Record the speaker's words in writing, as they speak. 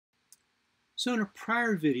So in a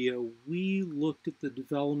prior video, we looked at the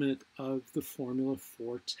development of the formula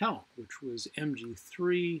for talc, which was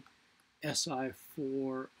Mg3,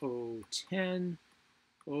 Si4O10,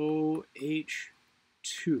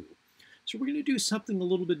 OH2. So we're going to do something a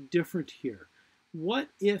little bit different here. What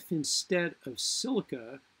if instead of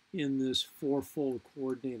silica in this fourfold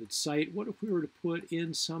coordinated site, what if we were to put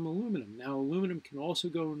in some aluminum? Now aluminum can also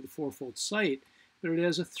go into the fourfold site, but it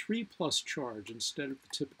has a 3+ charge instead of the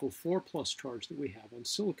typical 4+ charge that we have on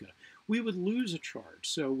silica. We would lose a charge,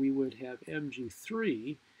 so we would have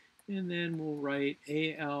Mg3, and then we'll write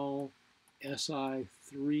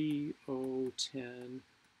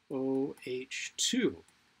AlSi3O10OH2.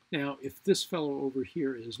 Now, if this fellow over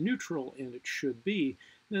here is neutral, and it should be,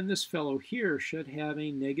 then this fellow here should have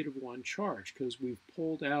a -1 charge, because we've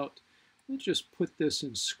pulled out, let's just put this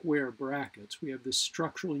in square brackets. We have this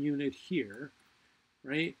structural unit here,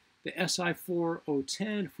 right? The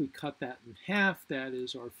Si4O10, if we cut that in half, that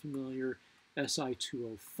is our familiar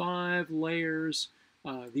Si2O5 layers.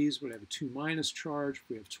 These would have a 2- charge. If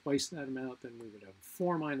we have twice that amount, then we would have a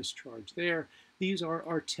 4- charge there. These are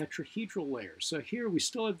our tetrahedral layers. So here we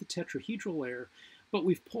still have the tetrahedral layer, but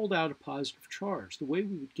we've pulled out a positive charge. The way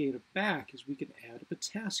we would gain it back is we could add a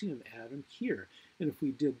potassium atom here. And if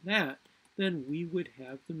we did that, then we would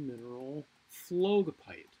have the mineral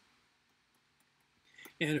phlogopite.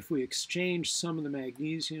 And if we exchange some of the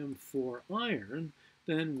magnesium for iron,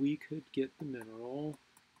 then we could get the mineral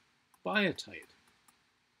biotite.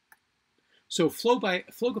 So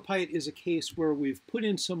phlogopite is a case where we've put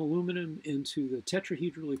in some aluminum into the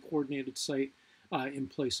tetrahedrali coordinated site in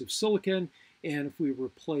place of silicon. And if we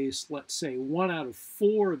replace, let's say, 1 out of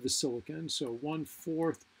 4 of the silicon, so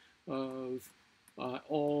 1/4 of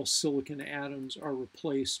all silicon atoms are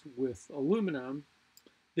replaced with aluminum,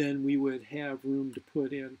 then we would have room to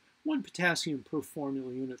put in 1 potassium per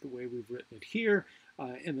formula unit the way we've written it here.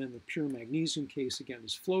 And then the pure magnesium case, again,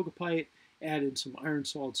 is phlogopite. Add in some iron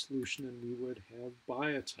solid solution, and we would have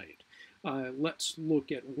biotite. Let's look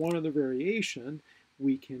at one other variation.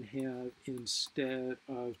 We can have, instead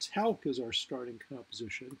of talc as our starting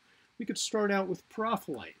composition, we could start out with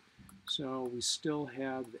perophilite. So we still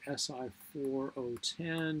have the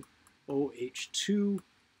Si4O10 OH2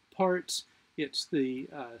 parts. It's the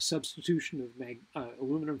substitution of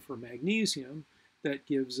aluminum for magnesium that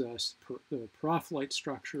gives us the perophilite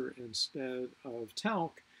structure instead of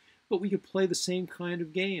talc. But we could play the same kind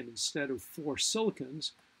of game. Instead of 4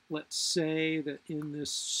 silicons, let's say that in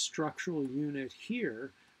this structural unit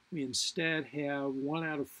here, we instead have 1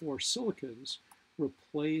 out of 4 silicons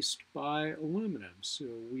replaced by aluminum. So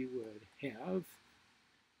we would have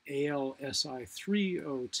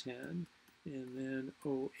AlSi3O10, and then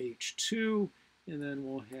OH2, and then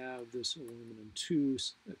we'll have this aluminum two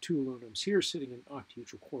aluminums here sitting in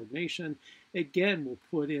octahedral coordination. Again, we'll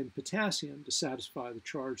put in potassium to satisfy the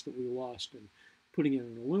charge that we lost in putting in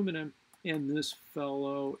an aluminum, and this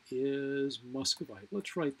fellow is muscovite.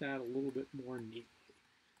 Let's write that a little bit more neatly.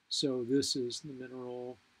 So this is the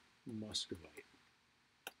mineral muscovite.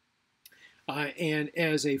 And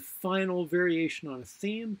as a final variation on a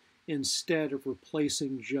theme, instead of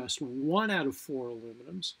replacing just 1 out of 4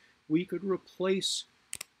 aluminums, we could replace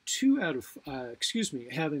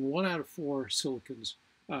having 1 out of 4 silicons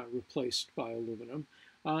replaced by aluminum.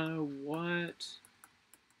 What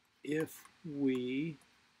if we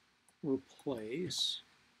replace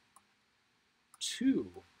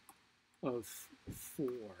 2 of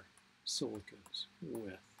 4 silicons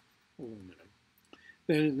with aluminum?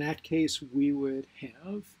 Then in that case, we would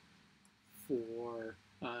have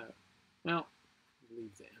well,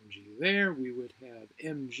 leave the Mg there. We would have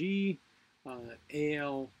Mg,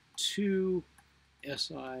 Al2,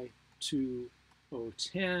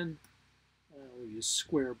 Si2O10. We'll use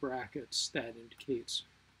square brackets. That indicates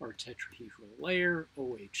our tetrahedral layer,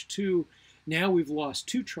 OH2. Now we've lost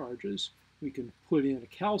 2 charges. We can put in a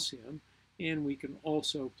calcium, and we can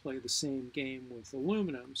also play the same game with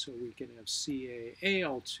aluminum. So we can have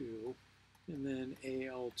CaAl2, and then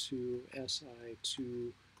Al2,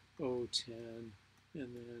 Si2O10,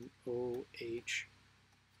 and then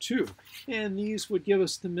OH2. And these would give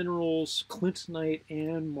us the minerals clintonite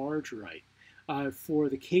and margarite. For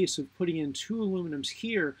the case of putting in 2 aluminums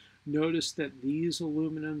here, notice that these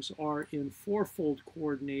aluminums are in 4-fold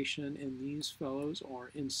coordination, and these fellows are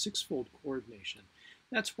in 6-fold coordination.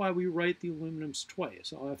 That's why we write the aluminums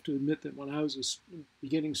twice. I'll have to admit that when I was a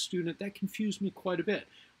beginning student, that confused me quite a bit.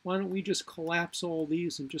 Why don't we just collapse all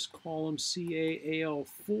these and just call them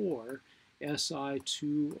CaAl4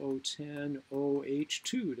 Si2O10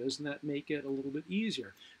 OH2? Doesn't that make it a little bit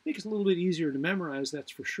easier? Makes it a little bit easier to memorize,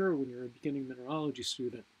 that's for sure, when you're a beginning mineralogy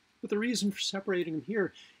student. But the reason for separating them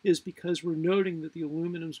here is because we're noting that the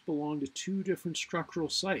aluminums belong to two different structural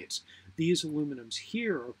sites. These aluminums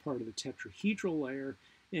here are part of the tetrahedral layer,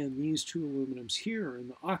 and these two aluminums here are in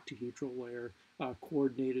the octahedral layer,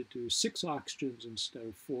 coordinated to 6 oxygens instead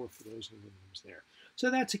of 4 for those aluminums there. So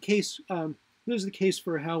that's a case. This is the case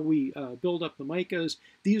for how we build up the micas.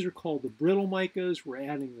 These are called the brittle micas. We're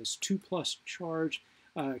adding this 2+ charge.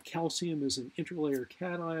 Calcium is an interlayer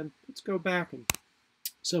cation. Let's go back and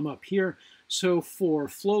sum up here. So for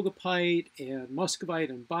phlogopite and muscovite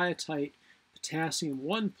and biotite, potassium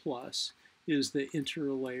 1+ is the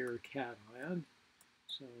interlayer cation.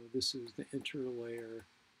 So this is the interlayer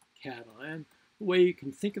cation. The way you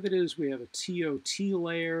can think of it is we have a TOT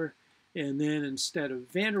layer, and then instead of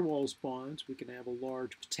van der Waals bonds, we can have a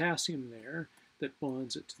large potassium there that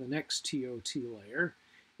bonds it to the next TOT layer.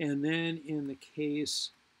 And then in the case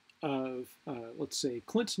of, let's say,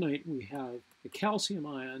 clintonite, we have a calcium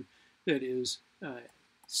ion that is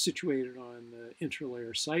situated on the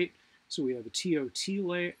interlayer site. So we have a TOT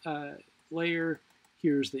layer.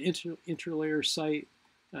 Here's the interlayer site,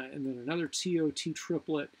 and then another TOT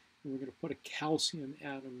triplet. And we're going to put a calcium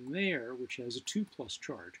atom there, which has a 2+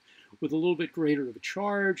 charge. With a little bit greater of a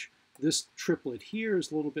charge, this triplet here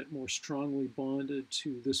is a little bit more strongly bonded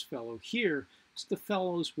to this fellow here. So the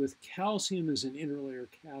fellows with calcium as an interlayer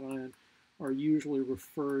cation are usually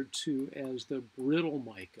referred to as the brittle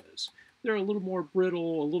micas. They're a little more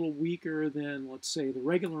brittle, a little weaker than, let's say, the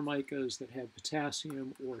regular micas that have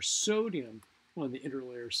potassium or sodium on the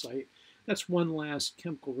interlayer site. That's one last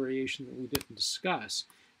chemical variation that we didn't discuss.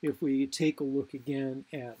 If we take a look again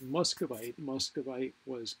at muscovite, muscovite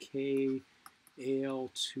was K,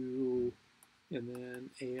 Al2, and then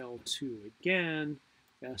Al2 again,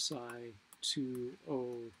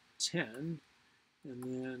 Si2O10, and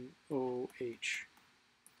then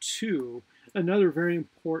OH2. Another very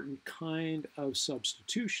important kind of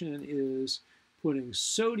substitution is putting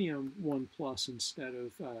sodium 1+ instead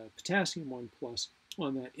of potassium 1+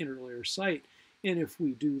 on that interlayer site. And if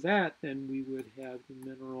we do that, then we would have the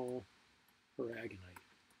mineral aragonite.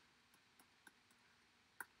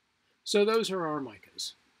 So those are our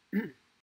micas.